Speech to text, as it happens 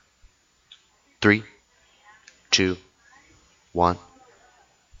3, 2, 1.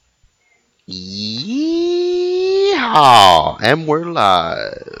 Yeehaw! And we're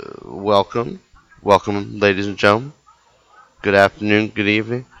live. Welcome, ladies and gentlemen. Good afternoon, good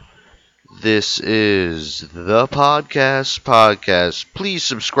evening. This is the podcast. Please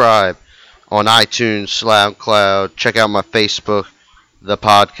subscribe on iTunes, SoundCloud. Check out my Facebook, the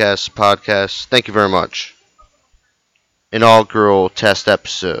podcast. Thank you very much. Inaugural test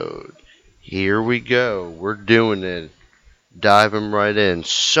episode. Here we go. We're doing it. Diving right in.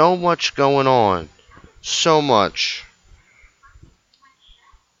 So much going on. So much.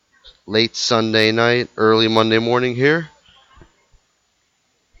 Late Sunday night, early Monday morning here.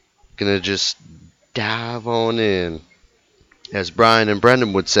 Gonna just dive on in. As Brian and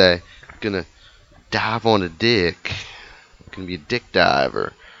Brendan would say, gonna dive on a dick. Gonna be a dick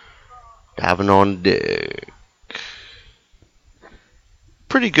diver. Diving on a dick.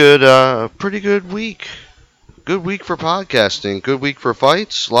 Pretty good week. Good week for podcasting. Good week for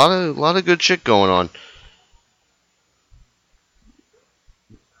fights. A lot of good shit going on.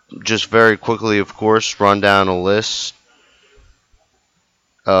 Just very quickly, of course, run down a list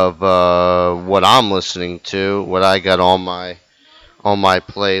of what I'm listening to, what I got on my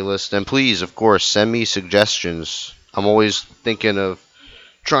playlist, and please, of course, send me suggestions. I'm always thinking of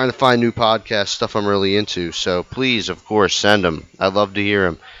trying to find new podcast stuff I'm really into. So please, of course, send them. I'd love to hear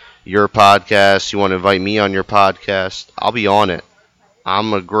them. Your podcast, you want to invite me on your podcast, I'll be on it.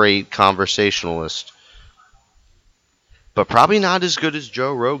 I'm a great conversationalist. But probably not as good as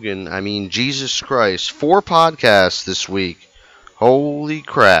Joe Rogan. I mean, Jesus Christ. 4 podcasts this week. Holy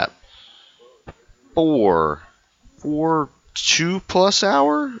crap. 4 2+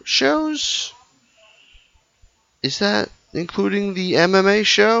 hour shows? Is that including the MMA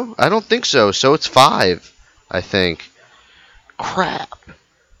show? I don't think so. So it's 5, I think. Crap.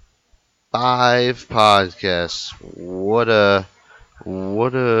 5 podcasts. What a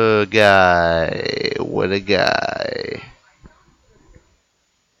guy. What a guy.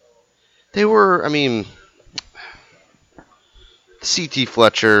 They were, CT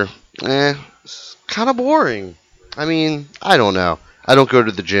Fletcher, kind of boring. I don't know. I don't go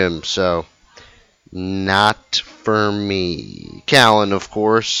to the gym, so not for me. Callen, of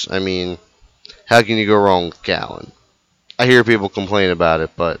course. How can you go wrong with Callen? I hear people complain about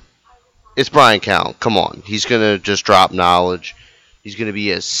it, but it's Brian Callen. Come on. He's going to just drop knowledge. He's going to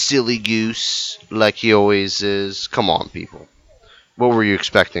be a silly goose like he always is. Come on, people. What were you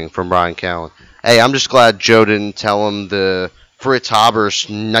expecting from Brian Callen? Hey, I'm just glad Joe didn't tell him the Fritz Haber's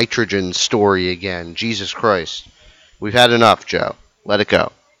nitrogen story again. Jesus Christ. We've had enough, Joe. Let it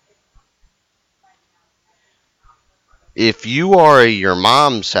go. If you are a Your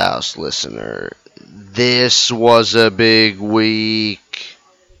Mom's House listener, this was a big week.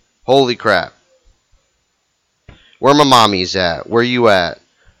 Holy crap. Where my mommies at? Where you at?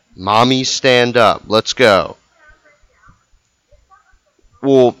 Mommy, stand up. Let's go.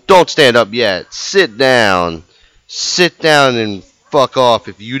 Well, don't stand up yet. Sit down. Sit down and fuck off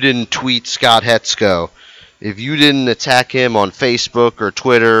if you didn't tweet Scott Hetzko. If you didn't attack him on Facebook or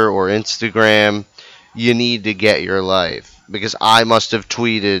Twitter or Instagram, you need to get your life. Because I must have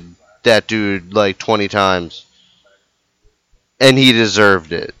tweeted that dude like 20 times. And he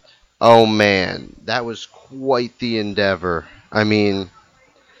deserved it. Oh man, that was quite the endeavor.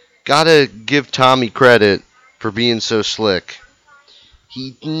 Gotta give Tommy credit for being so slick.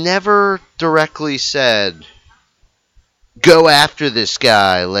 He never directly said, go after this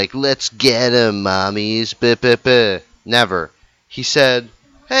guy, like, let's get him, mommies, Never. He said,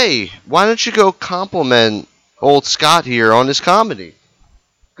 hey, why don't you go compliment old Scott here on his comedy?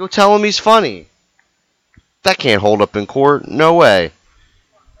 Go tell him he's funny. That can't hold up in court. No way.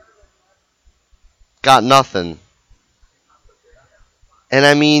 Got nothing.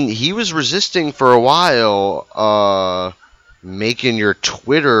 And he was resisting for a while, making your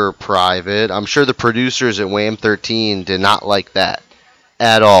Twitter private. I'm sure the producers at Wham 13 did not like that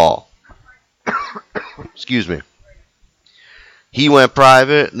at all. Excuse me. He went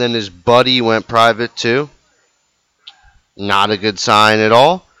private, then his buddy went private too. Not a good sign at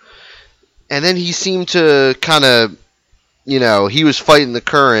all. And then he seemed to kind of, he was fighting the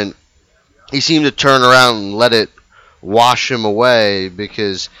current. He seemed to turn around and let it wash him away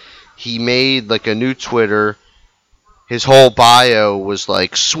because he made like a new Twitter. His whole bio was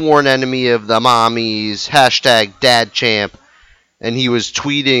like sworn enemy of the mommies, #DadChamp, and he was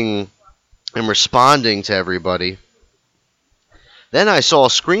tweeting and responding to everybody. Then I saw a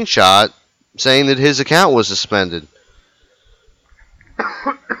screenshot saying that his account was suspended.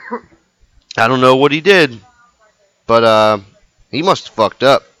 I don't know what he did, but he must have fucked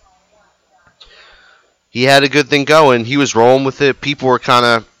up. He had a good thing going. He was rolling with it. People were kind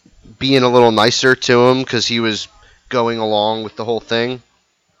of being a little nicer to him because he was going along with the whole thing.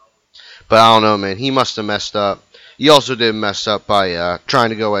 But I don't know, man. He must have messed up. He also did mess up by trying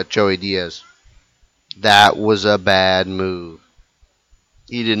to go at Joey Diaz. That was a bad move.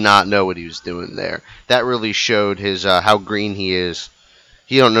 He did not know what he was doing there. That really showed his how green he is.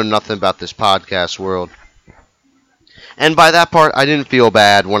 He don't know nothing about this podcast world. And by that part, I didn't feel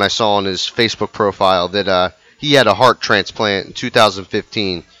bad when I saw on his Facebook profile that he had a heart transplant in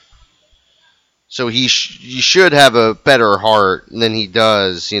 2015. So he should have a better heart than he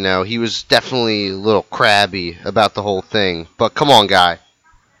does. You know, he was definitely a little crabby about the whole thing. But come on, guy.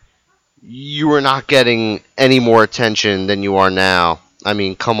 You are not getting any more attention than you are now. I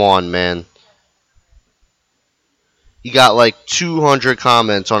mean, come on, man. He got like 200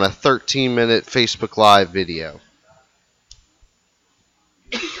 comments on a 13-minute Facebook Live video.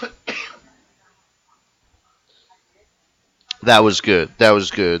 That was good. That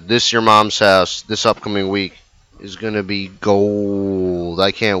was good. This Your Mom's House this upcoming week is going to be gold.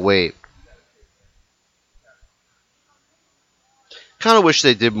 I can't wait. Kind of wish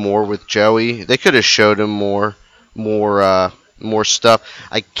they did more with Joey. They could have showed him more stuff.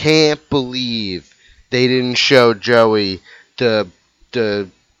 I can't believe they didn't show Joey the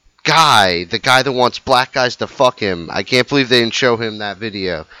guy that wants black guys to fuck him. I can't believe they didn't show him that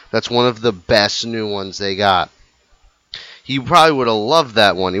video. That's one of the best new ones they got. He probably would have loved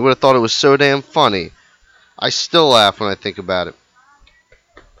that one. He would have thought it was so damn funny. I still laugh when I think about it.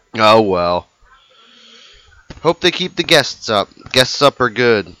 Oh well. Hope they keep the guests up. Guests up are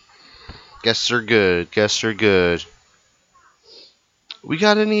good. Guests are good. Guests are good. We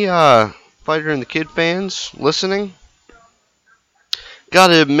got any Fighter and the Kid fans listening?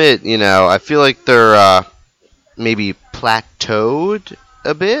 Gotta admit, you know, I feel like they're maybe plateaued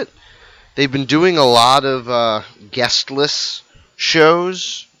a bit. They've been doing a lot of guestless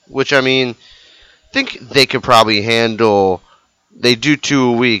shows, which, I mean, I think they could probably handle. They do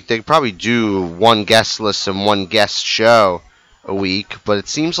 2 a week. They could probably do one guestless and one guest show a week. But it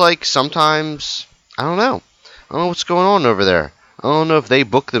seems like sometimes, I don't know. I don't know what's going on over there. I don't know if they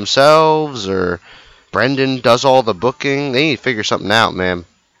book themselves or Brendan does all the booking. They need to figure something out, man.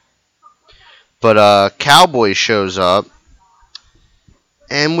 But Cowboy shows up.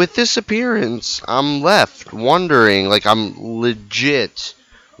 And with this appearance, I'm left wondering, like I'm legit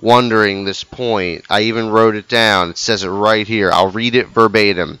wondering this point. I even wrote it down. It says it right here. I'll read it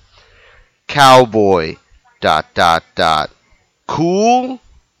verbatim. Cowboy, ... Cool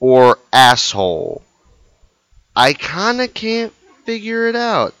or asshole? I kind of can't figure it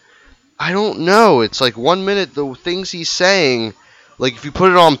out. I don't know. It's like 1 minute, the things he's saying, like if you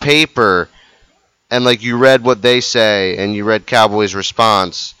put it on paper and like you read what they say and you read Cowboy's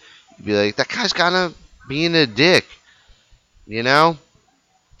response, you'd be like, that guy's kind of being a dick. You know?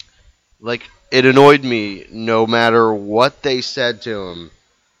 Like, it annoyed me no matter what they said to him.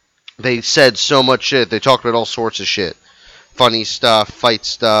 They said so much shit. They talked about all sorts of shit. Funny stuff, fight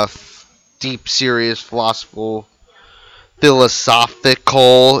stuff, deep, serious, philosophical.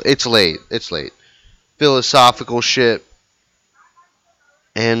 It's late. Philosophical shit.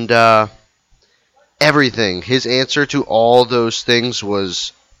 And, everything. His answer to all those things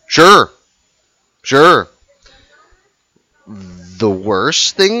was, sure. The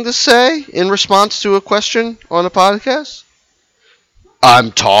worst thing to say in response to a question on a podcast?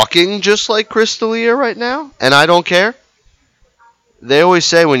 I'm talking just like Chris D'Elia right now, and I don't care. They always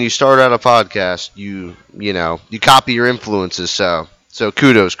say when you start out a podcast, you copy your influences, so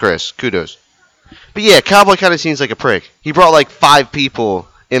kudos, Chris. Kudos. But yeah, Cowboy kind of seems like a prick. He brought like 5 people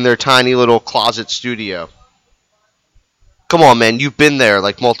in their tiny little closet studio. Come on, man. You've been there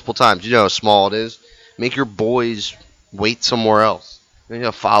like multiple times. You know how small it is. Make your boys wait somewhere else. They're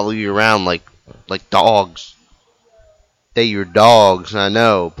going to follow you around like dogs. They're your dogs, I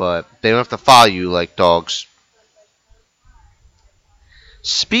know, but they don't have to follow you like dogs.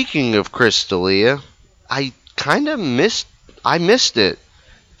 Speaking of Chris D'Elia, I missed it.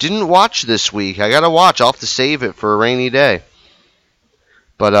 Didn't watch this week. I gotta watch. I'll have to save it for a rainy day.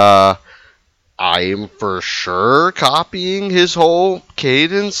 But I am for sure copying his whole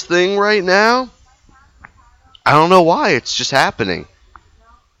cadence thing right now. I don't know why. It's just happening.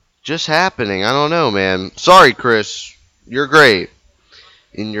 I don't know, man. Sorry, Chris. You're great.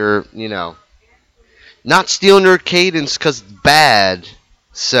 And you're, not stealing your cadence because it's bad.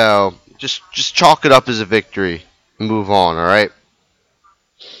 So, just chalk it up as a victory. And move on, alright?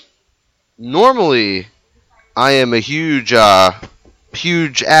 Normally, I am a huge avid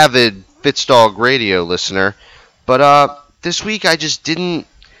Fitzdog radio listener. But this week I just didn't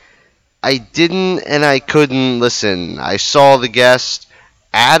I didn't and I couldn't listen. I saw the guest,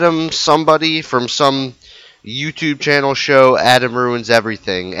 Adam somebody from some YouTube channel show, Adam Ruins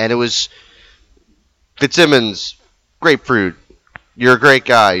Everything, and it was Fitzsimmons, Grapefruit. You're a great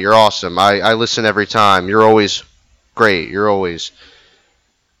guy. You're awesome. I listen every time. You're always great. You're always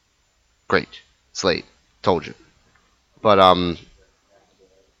great. It's late. Told you. But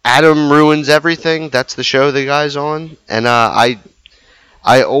Adam Ruins Everything. That's the show the guy's on, and I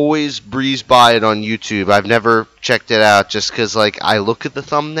always breeze by it on YouTube. I've never checked it out just because like I look at the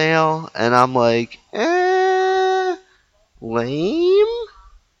thumbnail and I'm like, lame.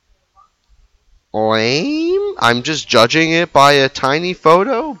 Lame. I'm just judging it by a tiny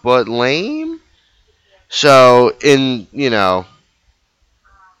photo, but lame. So in all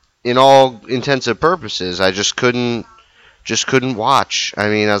intensive purposes, I just couldn't watch. I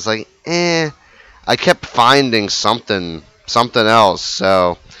mean, I was like, I kept finding something else.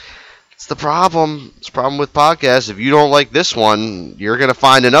 So it's the problem. It's the problem with podcasts. If you don't like this one, you're gonna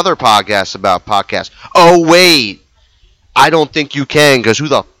find another podcast about podcasts. Oh wait, I don't think you can, because who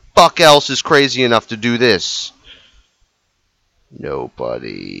the fuck else is crazy enough to do this?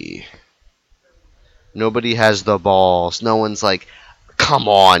 Nobody. Nobody has the balls. No one's like, come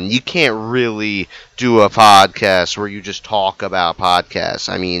on, you can't really do a podcast where you just talk about podcasts.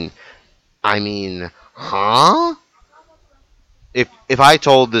 I mean, huh? If I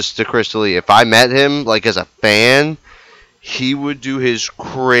told this to Chris Lee, if I met him like as a fan, he would do his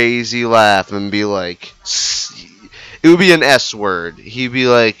crazy laugh and be like, it would be an S word. He'd be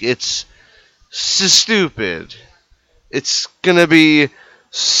like, it's so stupid. It's gonna be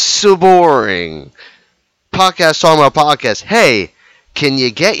so boring. Podcast talking about podcasts. Hey, can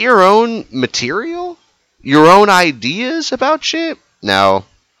you get your own material? Your own ideas about shit? No,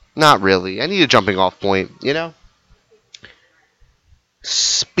 not really. I need a jumping off point, you know?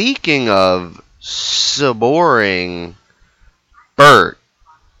 Speaking of so boring, Bert,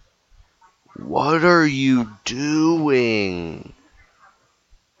 what are you doing?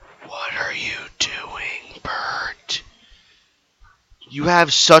 What are you doing, Bert? You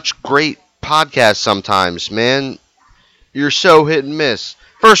have such great podcasts sometimes, man. You're so hit and miss.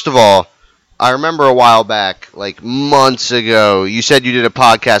 First of all, I remember a while back, like months ago, you said you did a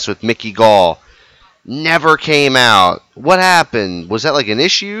podcast with Mickey Gall. Never came out. What happened? Was that like an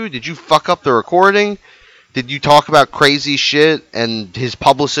issue? Did you fuck up the recording? Did you talk about crazy shit and his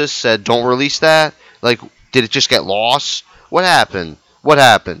publicist said don't release that? Like, did it just get lost? What happened? What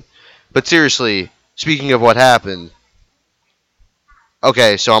happened? But seriously, speaking of what happened,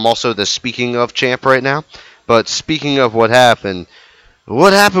 okay, so I'm also the speaking of champ right now. But speaking of what happened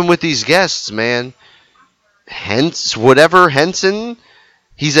with these guests, man? Whatever Henson,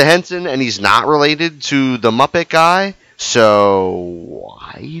 he's a Henson and he's not related to the Muppet guy. So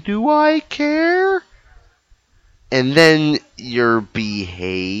why do I care? And then your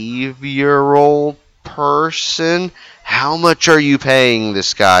behavioral person. How much are you paying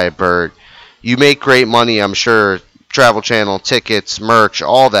this guy, Bert? You make great money, I'm sure. Travel Channel, tickets, merch,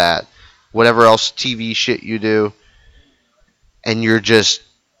 all that. Whatever else TV shit you do. And you're just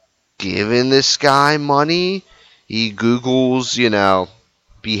giving this guy money. He Googles,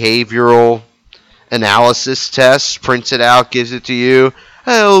 behavioral analysis tests, prints it out, gives it to you.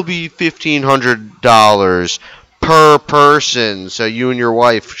 It'll be $1,500 per person, so you and your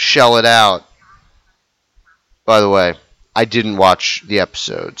wife shell it out. By the way, I didn't watch the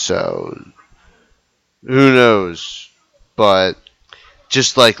episode, so who knows? But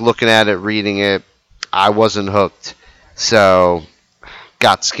just like looking at it, reading it, I wasn't hooked. So,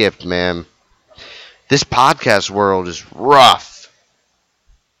 got skipped, man. This podcast world is rough.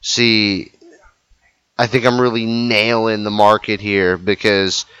 See, I think I'm really nailing the market here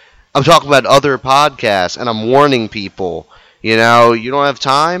because I'm talking about other podcasts and I'm warning people. You don't have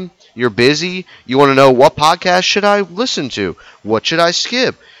time, you're busy, you want to know what podcast should I listen to? What should I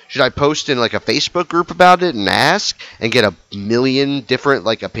skip? Should I post in like a Facebook group about it and ask and get a million different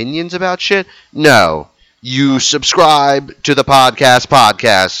like opinions about shit? No. You subscribe to the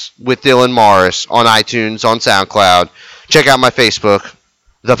podcast with Dylan Morris on iTunes, on SoundCloud. Check out my Facebook,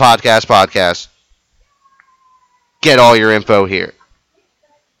 the podcast. Get all your info here.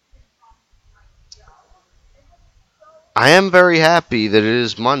 I am very happy that it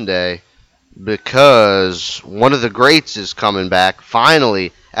is Monday because one of the greats is coming back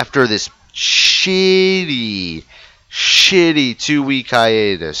finally after this shitty 2-week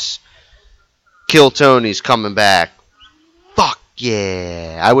hiatus. Kill Tony's coming back. Fuck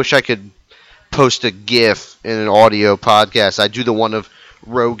yeah. I wish I could post a GIF in an audio podcast. I do the one of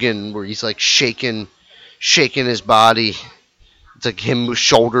Rogan where he's like shaking his body, It's like him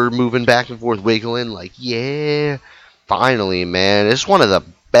shoulder moving back and forth, wiggling. Like, yeah, finally, man. It's one of the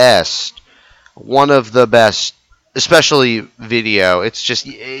best. One of the best, especially video. It's just,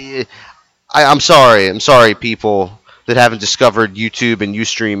 I'm sorry. I'm sorry, people that haven't discovered YouTube and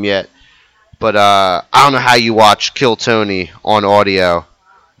Ustream yet. But I don't know how you watch Kill Tony on audio.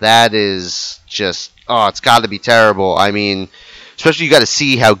 That is just, it's got to be terrible. I mean, especially you got to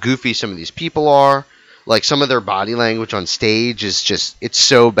see how goofy some of these people are. Like, some of their body language on stage is just, it's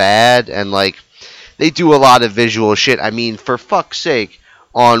so bad. And, like, they do a lot of visual shit. I mean, for fuck's sake,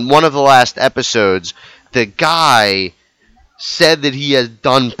 on one of the last episodes, the guy said that he has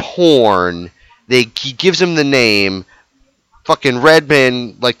done porn. He gives him the name. Fucking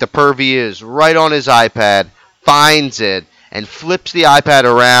Redman, like the pervy is, right on his iPad, finds it, and flips the iPad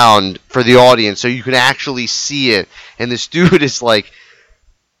around for the audience so you can actually see it. And this dude is like,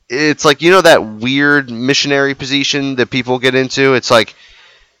 it's like, you know that weird missionary position that people get into? It's like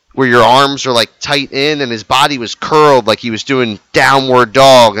where your arms are like tight in and his body was curled like he was doing downward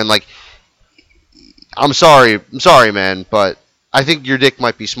dog. And like, I'm sorry, man, but I think your dick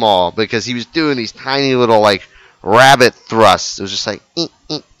might be small because he was doing these tiny little like rabbit thrusts. It was just like,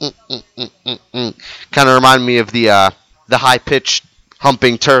 kind of reminded me of the high pitched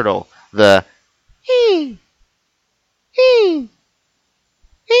humping turtle. The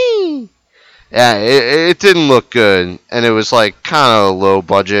yeah, it didn't look good, and it was like kind of low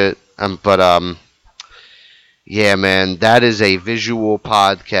budget. But yeah, man, that is a visual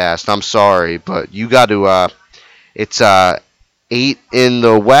podcast. I'm sorry, but you got to. It's 8 in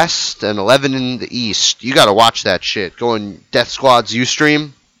the West and 11 in the East. You got to watch that shit. Go on Death Squad's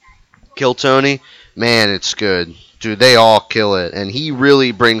Ustream, Kill Tony. Man, it's good. Dude, they all kill it. And he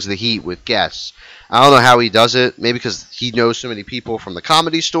really brings the heat with guests. I don't know how he does it. Maybe because he knows so many people from the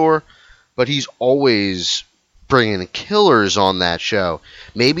Comedy Store. But he's always bringing killers on that show.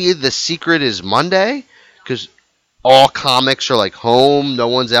 Maybe the secret is Monday. Because all comics are like home. No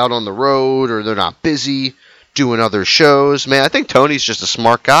one's out on the road. Or they're not busy doing other shows. Man, I think Tony's just a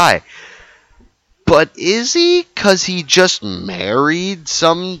smart guy. But is he? Because he just married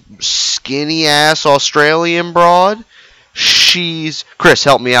some skinny-ass Australian broad? Chris,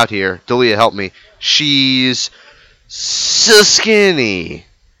 help me out here. Dalia, help me. She's so skinny.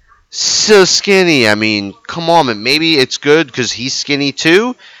 So skinny. I mean, come on, man. Maybe it's good because he's skinny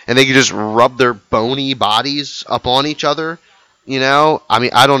too, and they can just rub their bony bodies up on each other. You know? I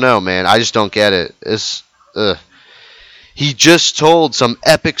mean, I don't know, man. I just don't get it. He just told some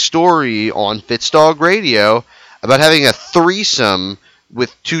epic story on Fitzdog Radio about having a threesome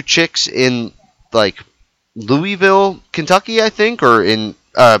with two chicks in, like, Louisville, Kentucky, I think, or in,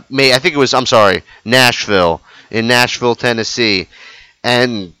 Nashville, in Nashville, Tennessee.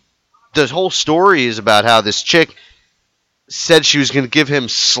 And the whole story is about how this chick said she was going to give him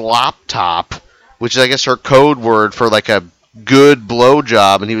slop top, which is, I guess, her code word for, like, a good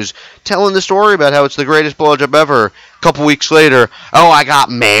blowjob, and he was telling the story about how it's the greatest blowjob ever. A couple weeks later, I got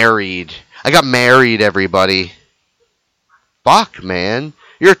married. Everybody. Fuck, man.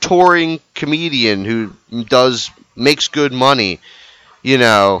 You're a touring comedian who makes good money, you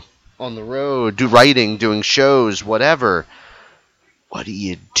know, on the road, writing, doing shows, whatever. What are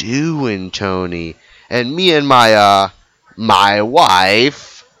you doing, Tony? And me and my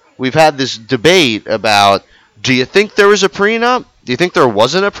wife, we've had this debate about, do you think there was a prenup? Do you think there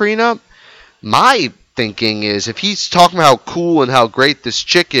wasn't a prenup? My thinking is, if he's talking about how cool and how great this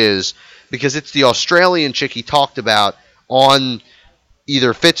chick is, because it's the Australian chick he talked about on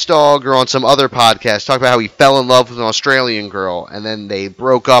either Fitzdog or on some other podcast, talking about how he fell in love with an Australian girl, and then they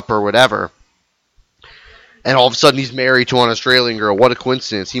broke up or whatever. And all of a sudden he's married to an Australian girl. What a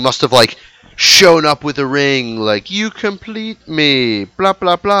coincidence. He must have, like, shown up with a ring, like, you complete me, blah,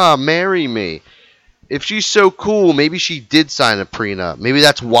 blah, blah, marry me. If she's so cool, maybe she did sign a prenup. Maybe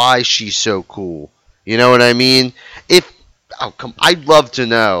that's why she's so cool. You know what I mean? I'd love to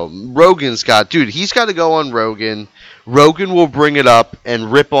know. Rogan's he's got to go on Rogan. Rogan will bring it up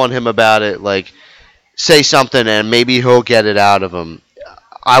and rip on him about it, like, say something, and maybe he'll get it out of him.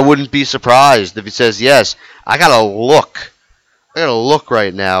 I wouldn't be surprised if he says, yes, I got a look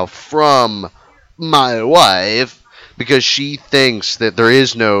right now from my wife because she thinks that there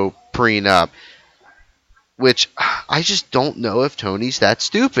is no prenup. Which, I just don't know if Tony's that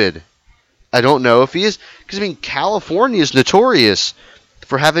stupid. I don't know if he is. Because, I mean, California is notorious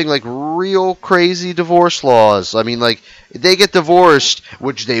for having, like, real crazy divorce laws. I mean, like, if they get divorced,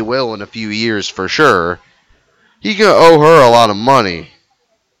 which they will in a few years for sure, he's going to owe her a lot of money.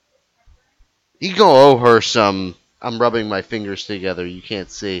 He's going to owe her some... I'm rubbing my fingers together. You can't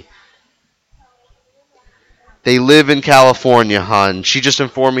see. They live in California, hon. She just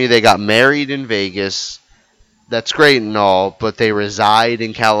informed me they got married in Vegas. That's great and all, but they reside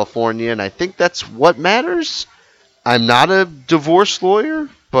in California, and I think that's what matters. I'm not a divorce lawyer,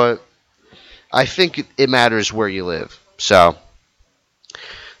 but I think it matters where you live. So,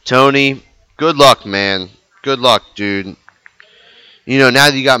 Tony, good luck, man. Good luck, dude. You know, now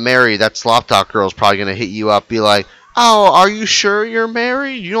that you got married, that Slop Talk girl's probably going to hit you up, be like, oh, are you sure you're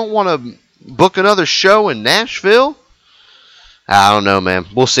married? You don't want to book another show in Nashville? I don't know, man.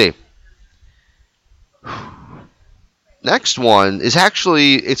 We'll see. Next one is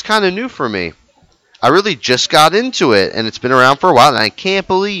actually, it's kind of new for me. I really just got into it, and it's been around for a while, and I can't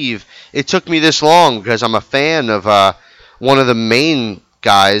believe it took me this long because I'm a fan of one of the main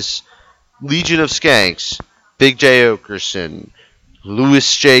guys, Legion of Skanks, Big J. Okerson,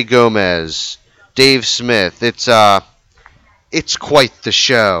 Luis J. Gomez, Dave Smith. It's quite the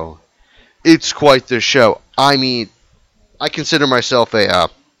show. It's quite the show. I mean, I consider myself a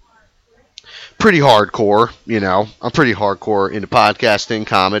pretty hardcore, you know. I'm pretty hardcore into podcasting,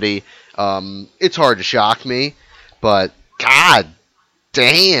 comedy. It's hard to shock me, but god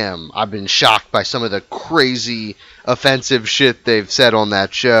damn, I've been shocked by some of the crazy offensive shit they've said on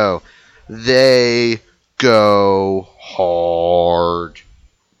that show. They go hard.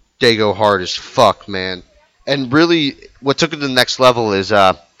 They go hard as fuck, man. And really, what took it to the next level is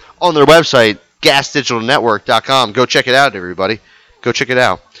on their website, gasdigitalnetwork.com. Go check it out, everybody. Go check it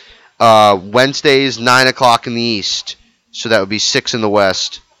out. Wednesdays, 9 o'clock in the East. So that would be 6 in the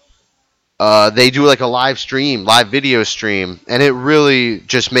West. They do like a live video stream, and it really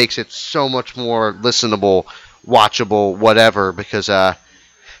just makes it so much more listenable, watchable, whatever, because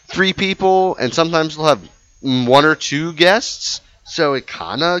 3 people, and sometimes they'll have 1 or 2 guests, so it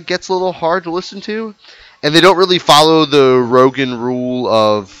kind of gets a little hard to listen to. And they don't really follow the Rogan rule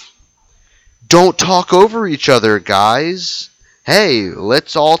of don't talk over each other, guys. Hey,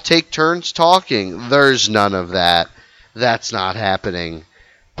 let's all take turns talking. There's none of that. That's not happening.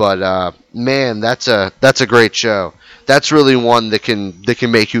 But man, that's a great show. That's really one that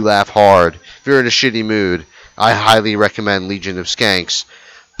can make you laugh hard. If you're in a shitty mood, I highly recommend Legion of Skanks.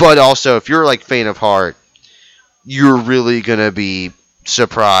 But also, if you're like faint of heart, you're really gonna be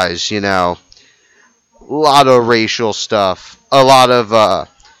surprised. You know, a lot of racial stuff, a lot of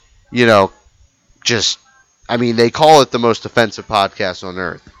just. I mean, they call it the most offensive podcast on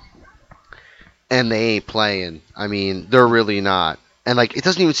earth, and they ain't playing. I mean, they're really not. And, like, it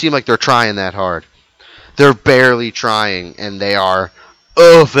doesn't even seem like they're trying that hard. They're barely trying, and they are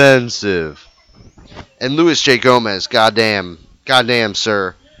offensive. And Luis J. Gomez, goddamn,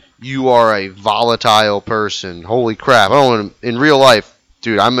 sir, you are a volatile person. Holy crap. I don't want to, in real life,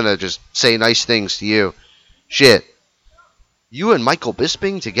 dude, I'm going to just say nice things to you. Shit. You and Michael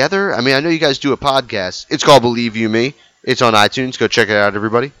Bisping together? I mean, I know you guys do a podcast. It's called Believe You Me. It's on iTunes. Go check it out,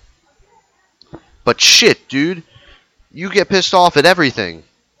 everybody. But shit, dude. You get pissed off at everything.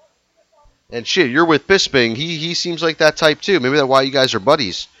 And shit, you're with Bisping. He seems like that type too. Maybe that's why you guys are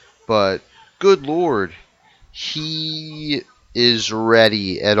buddies. But good lord. He is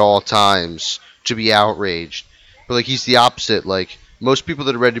ready at all times to be outraged. But like he's the opposite. Like most people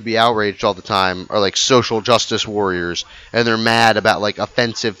that are ready to be outraged all the time are like social justice warriors. And they're mad about like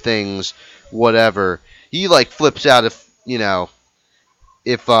offensive things, whatever. He like flips out if, you know,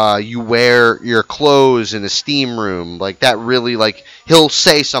 if you wear your clothes in a steam room, like that really, like, he'll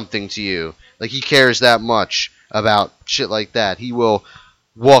say something to you. Like, he cares that much about shit like that. He will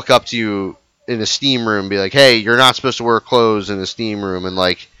walk up to you in a steam room and be like, hey, you're not supposed to wear clothes in a steam room. And,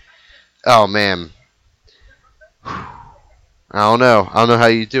 like, oh, man. I don't know. I don't know how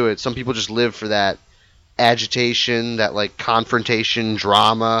you do it. Some people just live for that agitation, that, like, confrontation,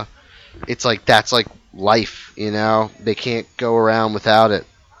 drama. It's like, that's, like, life, you know? They can't go around without it.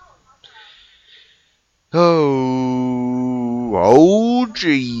 Oh,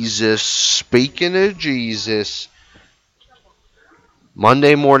 Jesus. Speaking of Jesus.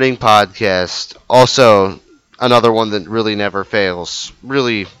 Monday morning podcast. Also, another one that really never fails.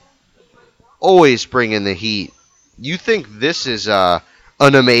 Really always bringing the heat. You think this is an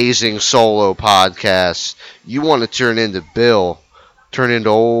amazing solo podcast. You want to turn into Bill. Turn into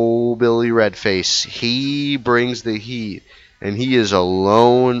old Billy Redface. He brings the heat, and he is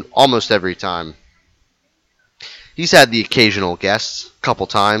alone almost every time. He's had the occasional guests, couple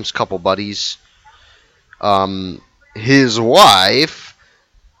times, couple buddies. His wife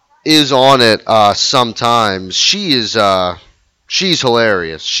is on it sometimes. She's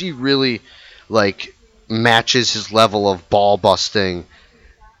hilarious. She really like matches his level of ball busting,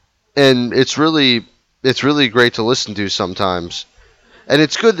 and it's really great to listen to sometimes. And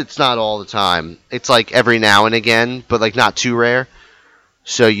it's good that it's not all the time. It's like every now and again, but like not too rare.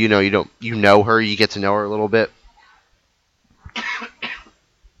 So you know her, you get to know her a little bit.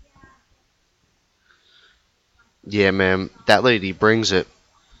 Yeah, man, that lady brings it.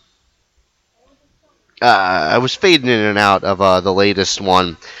 I was fading in and out of the latest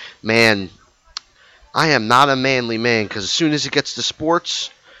one. Man, I am not a manly man because as soon as it gets to sports,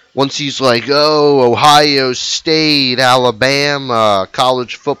 once he's like, oh, Ohio State, Alabama,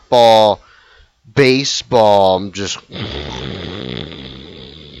 college football, baseball, I'm just.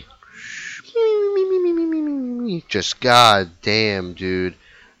 Just goddamn, dude.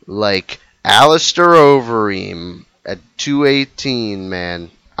 Like, Alistair Overeem at 218,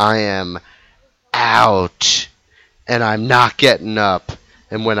 man. I am out. And I'm not getting up.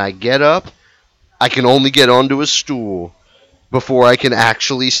 And when I get up, I can only get onto a stool before I can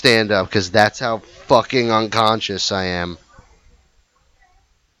actually stand up because that's how fucking unconscious I am.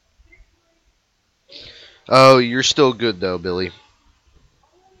 Oh, you're still good though, Billy.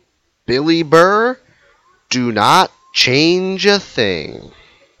 Billy Burr, do not change a thing.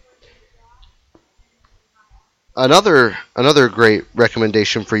 Another great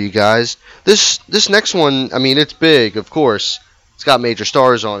recommendation for you guys. This next one, I mean, it's big, of course. It's got major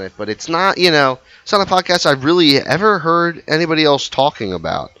stars on it, but it's not, it's not a podcast I've really ever heard anybody else talking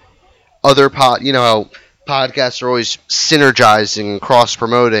about. Other how podcasts are always synergizing and cross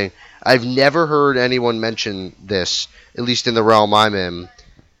promoting. I've never heard anyone mention this, at least in the realm I'm in.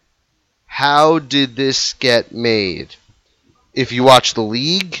 How did this get made? If you watch The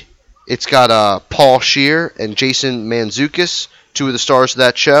League, it's got Paul Scheer and Jason Mantzoukas, two of the stars of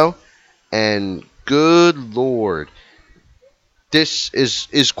that show. And good Lord, this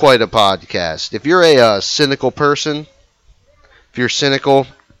is quite a podcast. If you're a cynical person, if you're cynical,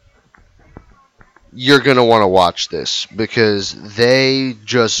 you're going to want to watch this because they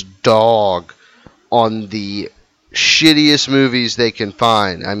just dog on the shittiest movies they can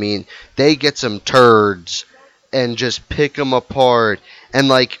find. I mean, they get some turds and just pick them apart. And,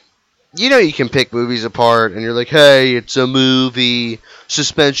 like, you can pick movies apart and you're like, hey, it's a movie,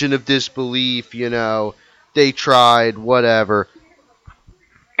 suspension of disbelief, they tried, whatever.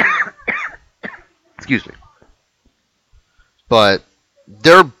 Excuse me. But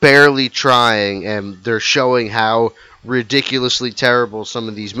they're barely trying, and they're showing how ridiculously terrible some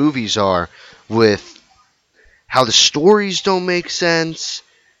of these movies are with how the stories don't make sense,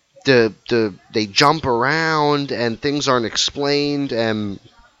 they jump around, and things aren't explained, and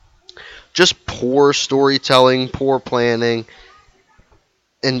just poor storytelling, poor planning.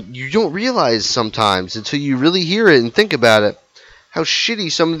 And you don't realize sometimes until you really hear it and think about it how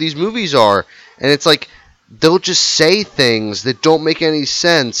shitty some of these movies are. And it's like they'll just say things that don't make any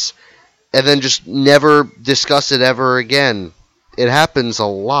sense and then just never discuss it ever again. It happens a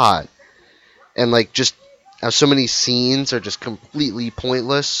lot. And like just how so many scenes are just completely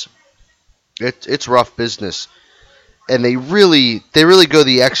pointless. It's rough business. And they really go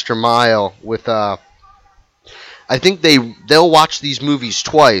the extra mile with I think they'll watch these movies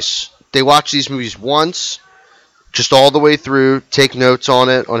twice. They watch these movies once, just all the way through, take notes on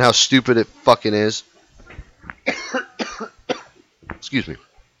it, on how stupid it fucking is. Excuse me.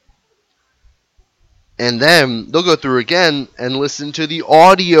 And then they'll go through again and listen to the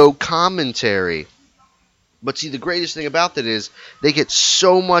audio commentary. But see, the greatest thing about that is they get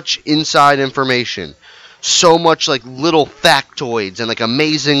so much inside information, so much like little factoids and like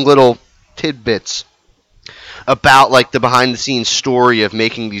amazing little tidbits about like the behind the scenes story of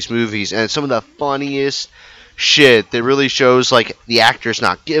making these movies, and it's some of the funniest shit that really shows like the actors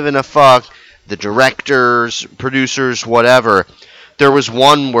not giving a fuck, the directors, producers, whatever. There was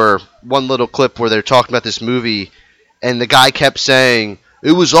one little clip where they're talking about this movie, and the guy kept saying,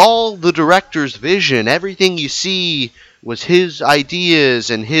 it was all the director's vision. Everything you see was his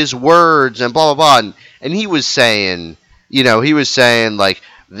ideas and his words and blah, blah, blah. And he was saying, like,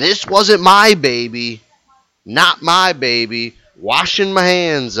 this wasn't my baby. Not my baby. Washing my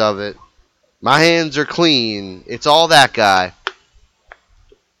hands of it. My hands are clean. It's all that guy.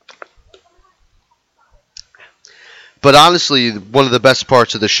 But honestly, one of the best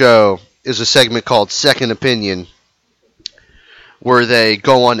parts of the show is a segment called Second Opinion, where they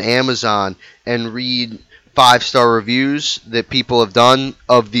go on Amazon and read 5-star reviews that people have done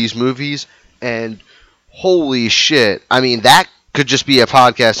of these movies, and holy shit, I mean, that could just be a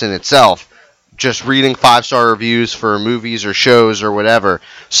podcast in itself, just reading 5-star reviews for movies or shows or whatever.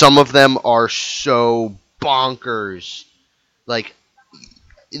 Some of them are so bonkers. Like,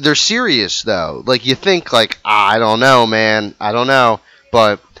 they're serious, though. Like, you think, like, I don't know, man, I don't know,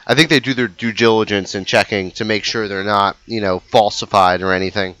 but I think they do their due diligence in checking to make sure they're not, falsified or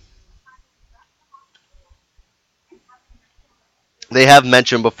anything. They have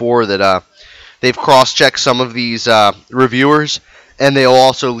mentioned before that they've cross-checked some of these reviewers, and they'll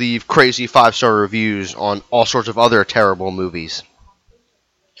also leave crazy 5-star reviews on all sorts of other terrible movies.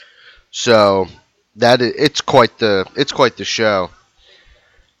 So it's quite the show.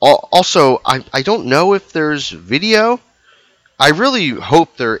 Also, I don't know if there's video. I really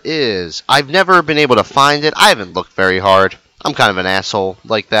hope there is. I've never been able to find it. I haven't looked very hard. I'm kind of an asshole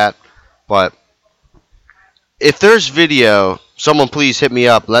like that. But if there's video, someone please hit me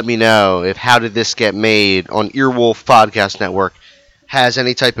up. Let me know if How Did This Get Made on Earwolf Podcast Network has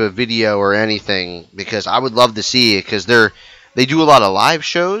any type of video or anything, because I would love to see it, because they do a lot of live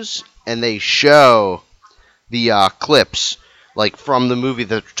shows and they show the clips like from the movie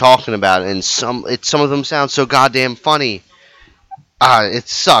that they're talking about, and some of them sound so goddamn funny. It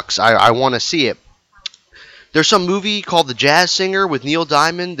sucks. I want to see it. There's some movie called The Jazz Singer with Neil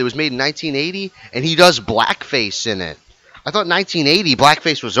Diamond that was made in 1980, and he does blackface in it. I thought 1980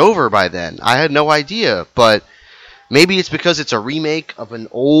 blackface was over by then. I had no idea, but maybe it's because it's a remake of an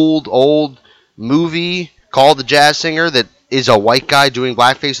old movie called The Jazz Singer that is a white guy doing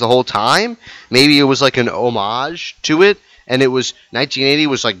blackface the whole time. Maybe it was like an homage to it, and it was 1980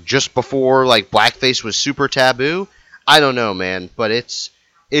 was like just before like blackface was super taboo. I don't know, man, but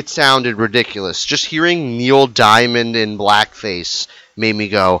it sounded ridiculous. Just hearing Neil Diamond in blackface made me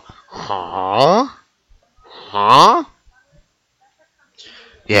go, huh? Huh?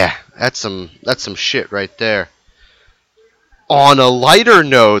 Yeah, that's some shit right there. On a lighter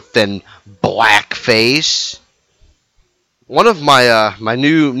note than blackface, one of my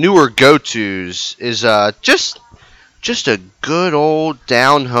newer go-tos is just a good old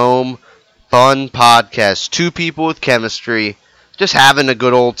down home fun podcast. Two people with chemistry, just having a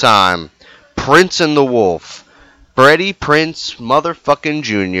good old time. Prince and the Wolf, Freddie Prinze motherfucking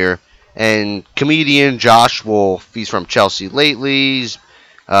Jr. and comedian Josh Wolf. He's from Chelsea lately. He's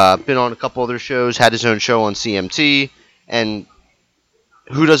been on a couple other shows, had his own show on CMT, and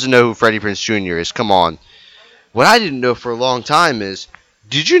who doesn't know who Freddie Prinze Jr. is? Come on. What I didn't know for a long time is,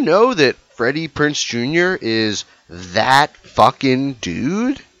 did you know that Freddie Prinze Jr. is that fucking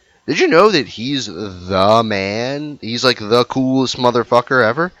dude? Did you know that he's the man? He's like the coolest motherfucker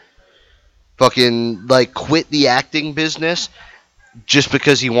ever. Fucking like quit the acting business just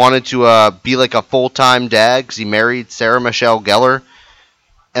because he wanted to be like a full-time dad because he married Sarah Michelle Gellar,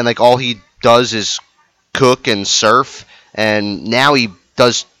 and like all he does is cook and surf, and now he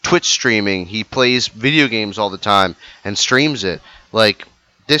does Twitch streaming. He plays video games all the time and streams it. Like,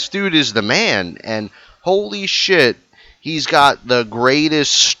 this dude is the man, and holy shit, he's got the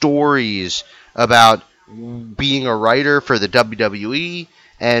greatest stories about being a writer for the WWE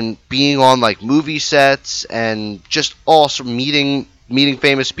and being on like movie sets and just also meeting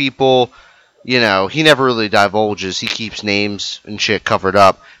famous people. You know, he never really divulges. He keeps names and shit covered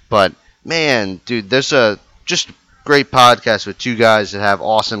up. But man, dude, there's a just great podcast with two guys that have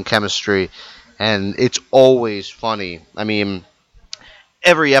awesome chemistry, and it's always funny. I mean,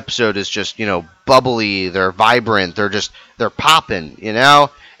 every episode is just, bubbly, they're vibrant, they're popping,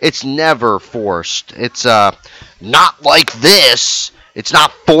 It's never forced. It's not like this. It's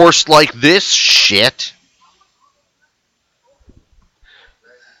not forced like this shit.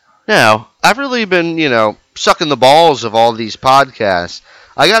 Now, I've really been, sucking the balls of all these podcasts.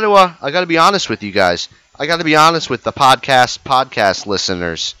 I gotta be honest with you guys. I gotta be honest with the podcast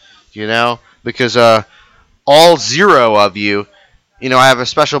listeners, because all zero of you, I have a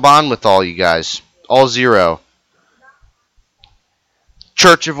special bond with all you guys. All zero.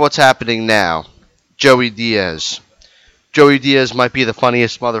 Church of What's Happening Now. Joey Diaz. Joey Diaz might be the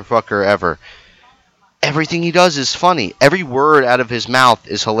funniest motherfucker ever. Everything he does is funny. Every word out of his mouth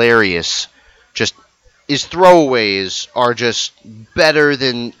is hilarious. Just his throwaways are just better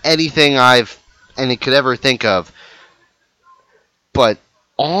than anything any could ever think of. But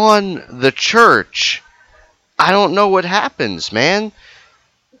on the church, I don't know what happens, man.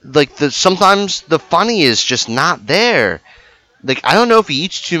 Like, sometimes the funny is just not there. Like, I don't know if he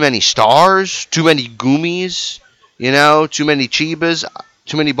eats too many stars, too many goomies, too many chibas,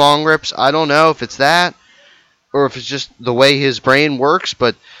 too many bong rips. I don't know if it's that, or if it's just the way his brain works,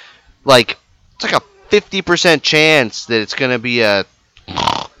 but, like, it's like a 50% chance that it's going to be a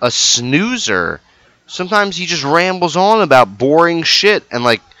snoozer. Sometimes he just rambles on about boring shit and,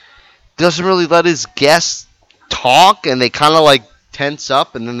 like, doesn't really let his guests talk, and they kind of, like, tense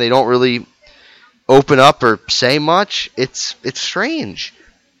up, and then they don't really open up or say much. It's strange.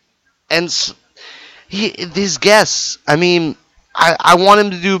 And his guests, I mean, I want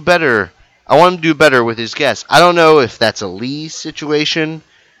him to do better. I want him to do better with his guests. I don't know if that's a Lee situation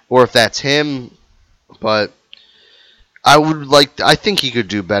or if that's him, but I think he could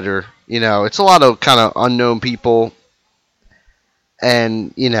do better. It's a lot of kind of unknown people,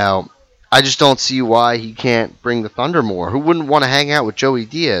 and I just don't see why he can't bring the Thunder more. Who wouldn't want to hang out with Joey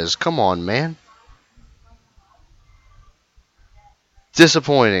Diaz? Come on, man.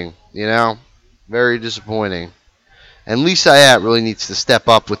 Disappointing, very disappointing. And Lee Syatt really needs to step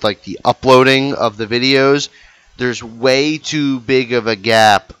up with like the uploading of the videos. There's way too big of a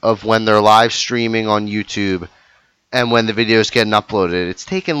gap of when they're live streaming on YouTube and when the videos getting uploaded. It's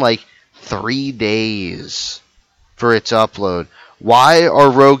taken like 3 days for it to upload. Why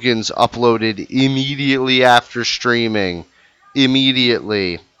are Rogan's uploaded immediately after streaming?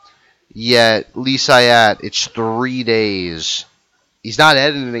 Immediately. Yet Lee Syatt, it's 3 days. He's not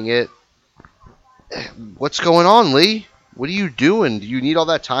editing it. What's going on, Lee? What are you doing? Do you need all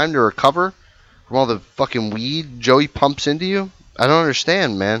that time to recover from all the fucking weed Joey pumps into you? I don't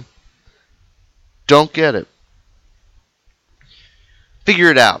understand, man. Don't get it.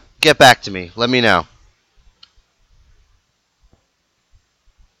 Figure it out. Get back to me. Let me know.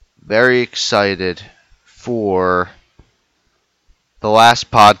 Very excited for the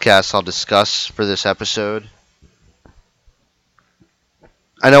last podcast I'll discuss for this episode.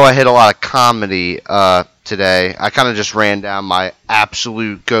 I know I hit a lot of comedy today. I kind of just ran down my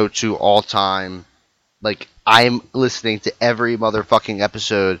absolute go-to all-time. Like, I'm listening to every motherfucking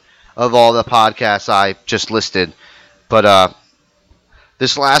episode of all the podcasts I just listed. But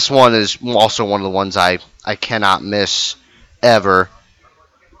this last one is also one of the ones I cannot miss ever.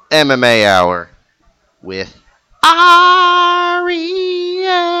 MMA Hour with Ariel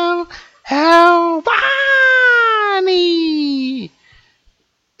Helwani.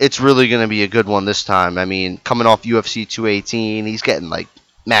 It's really going to be a good one this time. I mean, coming off UFC 218, he's getting like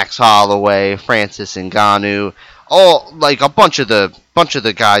Max Holloway, Francis Ngannou, all like a bunch of the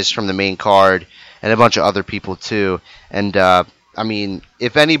guys from the main card, and a bunch of other people too. And I mean,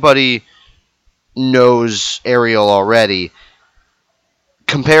 if anybody knows Ariel already,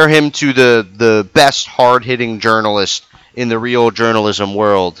 compare him to the best hard-hitting journalist in the real journalism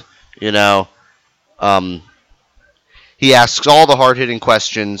world. He asks all the hard-hitting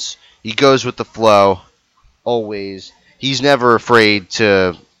questions. He goes with the flow, always. He's never afraid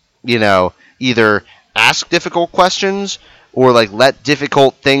to, either ask difficult questions or, like, let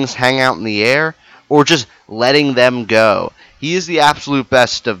difficult things hang out in the air or just letting them go. He is the absolute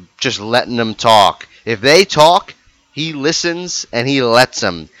best of just letting them talk. If they talk, he listens and he lets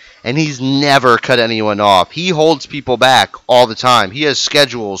them. And he's never cut anyone off. He holds people back all the time. He has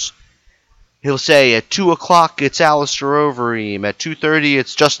schedules. He'll say at 2 o'clock it's Alistair Overeem. At 2:30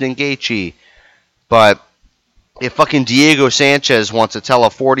 it's Justin Gaethje. But if fucking Diego Sanchez wants to tell a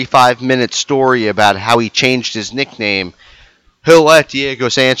 45-minute story about how he changed his nickname, he'll let Diego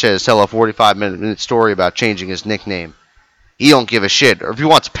Sanchez tell a 45-minute story about changing his nickname. He don't give a shit. Or if he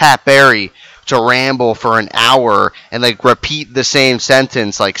wants Pat Barry to ramble for an hour and like repeat the same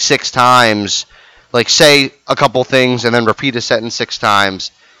sentence like 6 times, like say a couple things and then repeat a sentence 6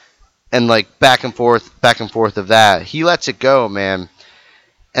 times, and like back and forth of that. He lets it go, man.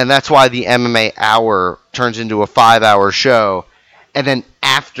 And that's why the MMA Hour turns into a 5-hour show. And then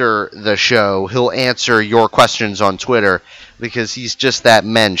after the show, he'll answer your questions on Twitter because he's just that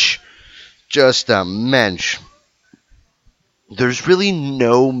mensch. Just a mensch. There's really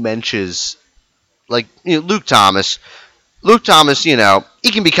no mensches. Like, Luke Thomas. Luke Thomas, he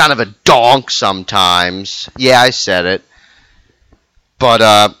can be kind of a donk sometimes. Yeah, I said it.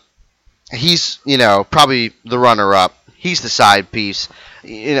 But, he's, probably the runner-up. He's the side piece.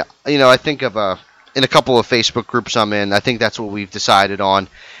 I think of in a couple of Facebook groups I'm in, I think that's what we've decided on.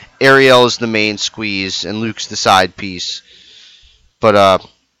 Ariel's the main squeeze, and Luke's the side piece. But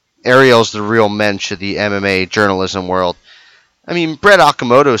Ariel's the real mensch of the MMA journalism world. I mean, Brett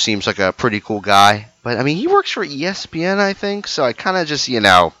Okamoto seems like a pretty cool guy. But, I mean, he works for ESPN, I think. So I kind of just,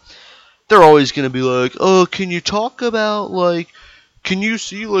 they're always going to be like, oh, can you talk about, like, can you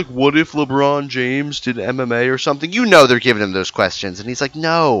see, like, what if LeBron James did MMA or something? They're giving him those questions. And he's like,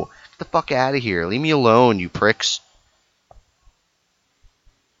 no, get the fuck out of here. Leave me alone, you pricks.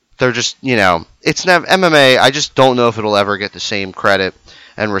 They're just, it's never MMA. I just don't know if it'll ever get the same credit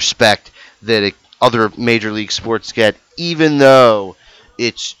and respect that other major league sports get, even though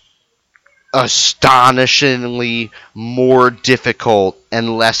it's astonishingly more difficult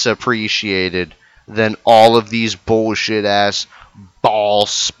and less appreciated than all of these bullshit-ass ball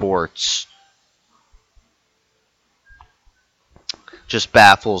sports. Just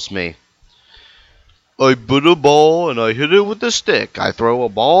baffles me. I put a ball and I hit it with a stick. I throw a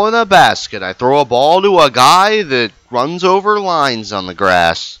ball in a basket. I throw a ball to a guy that runs over lines on the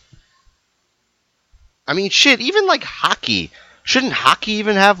grass. I mean, shit, even like hockey. Shouldn't hockey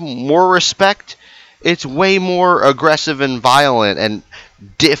even have more respect? It's way more aggressive and violent and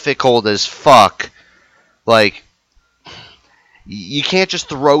difficult as fuck. Like, you can't just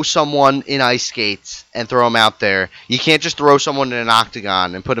throw someone in ice skates and throw them out there. You can't just throw someone in an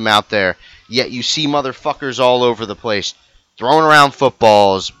octagon and put them out there. Yet you see motherfuckers all over the place throwing around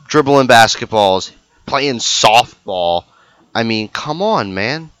footballs, dribbling basketballs, playing softball. I mean, come on,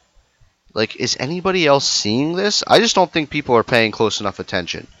 man. Like, is anybody else seeing this? I just don't think people are paying close enough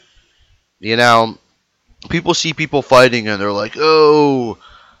attention. You know, people see people fighting and they're like, oh,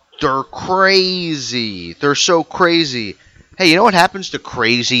 they're crazy. They're so crazy. Hey, you know what happens to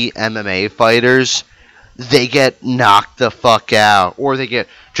crazy MMA fighters? They get knocked the fuck out. Or they get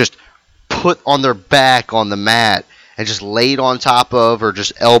just put on their back on the mat and just laid on top of or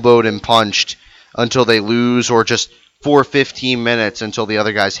just elbowed and punched until they lose, or just for 15 minutes until the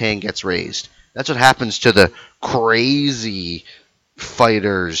other guy's hand gets raised. That's what happens to the crazy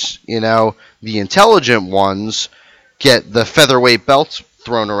fighters. You know, the intelligent ones get the featherweight belts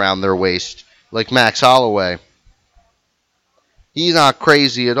thrown around their waist, like Max Holloway. He's not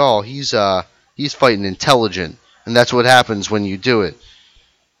crazy at all. He's fighting intelligent, and that's what happens when you do it.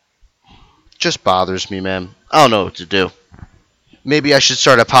 Just bothers me, man. I don't know what to do. Maybe I should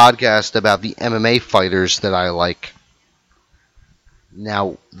start a podcast about the MMA fighters that I like.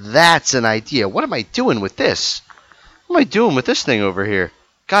 Now, that's an idea. What am I doing with this? What am I doing with this thing over here?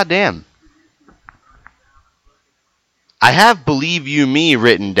 Goddamn. I have Believe You Me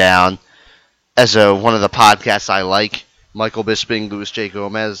written down as one of the podcasts I like. Michael Bisping, Luis J.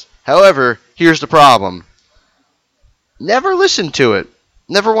 Gomez. However, here's the problem. Never listened to it.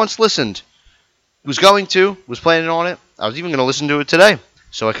 Never once listened. Was planning on it. I was even going to listen to it today,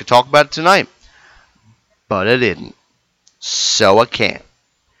 so I could talk about it tonight. But I didn't. So I can't.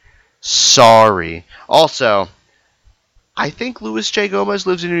 Sorry. Also, I think Luis J. Gomez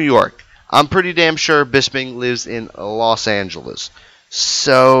lives in New York. I'm pretty damn sure Bisping lives in Los Angeles.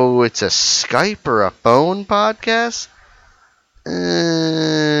 So it's a Skype or a phone podcast?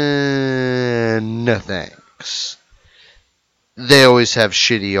 No thanks. They always have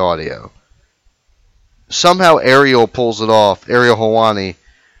shitty audio. Somehow Ariel pulls it off. Ariel Helwani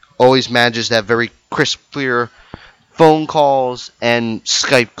always manages to have very crisp, clear phone calls and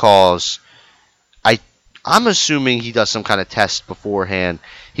Skype calls. I'm assuming he does some kind of test beforehand.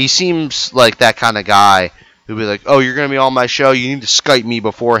 He seems like that kind of guy who'd be like, oh, you're going to be on my show? You need to Skype me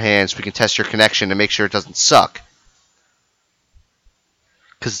beforehand so we can test your connection and make sure it doesn't suck.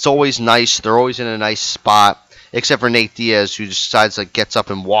 Because it's always nice. They're always in a nice spot. Except for Nate Diaz, who decides, like, gets up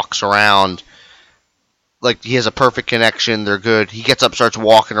and walks around. Like, he has a perfect connection. They're good. He gets up, starts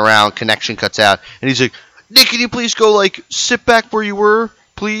walking around. Connection cuts out. And he's like, Nick, can you please go, like, sit back where you were,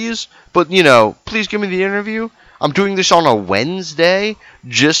 please? But, you know, please give me the interview. I'm doing this on a Wednesday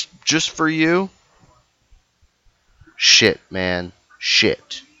just for you. Shit, man.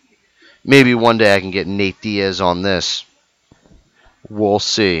 Shit. Maybe one day I can get Nate Diaz on this. We'll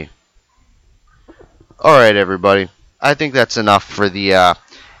see. Alright, everybody. I think that's enough for the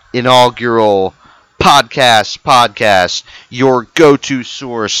inaugural podcast. Your go-to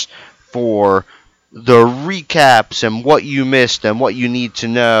source for the recaps and what you missed and what you need to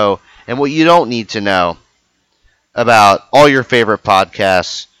know and what you don't need to know about all your favorite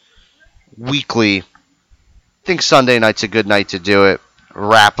podcasts weekly. I think Sunday night's a good night to do it.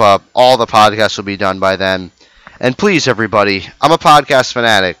 Wrap up. All the podcasts will be done by then. And please, everybody, I'm a podcast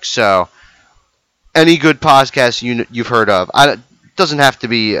fanatic, so any good podcast you've heard of. It doesn't have to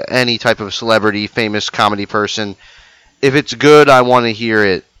be any type of celebrity, famous comedy person. If it's good, I want to hear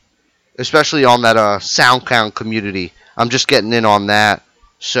it. Especially on that SoundCloud community. I'm just getting in on that.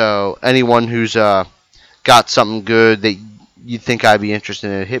 So anyone who's got something good that you think I'd be interested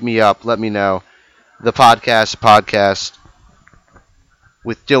in, hit me up. Let me know. The podcast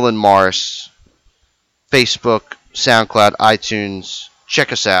with Dylan Morris. Facebook, SoundCloud, iTunes.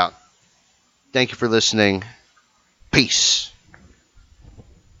 Check us out. Thank you for listening. Peace.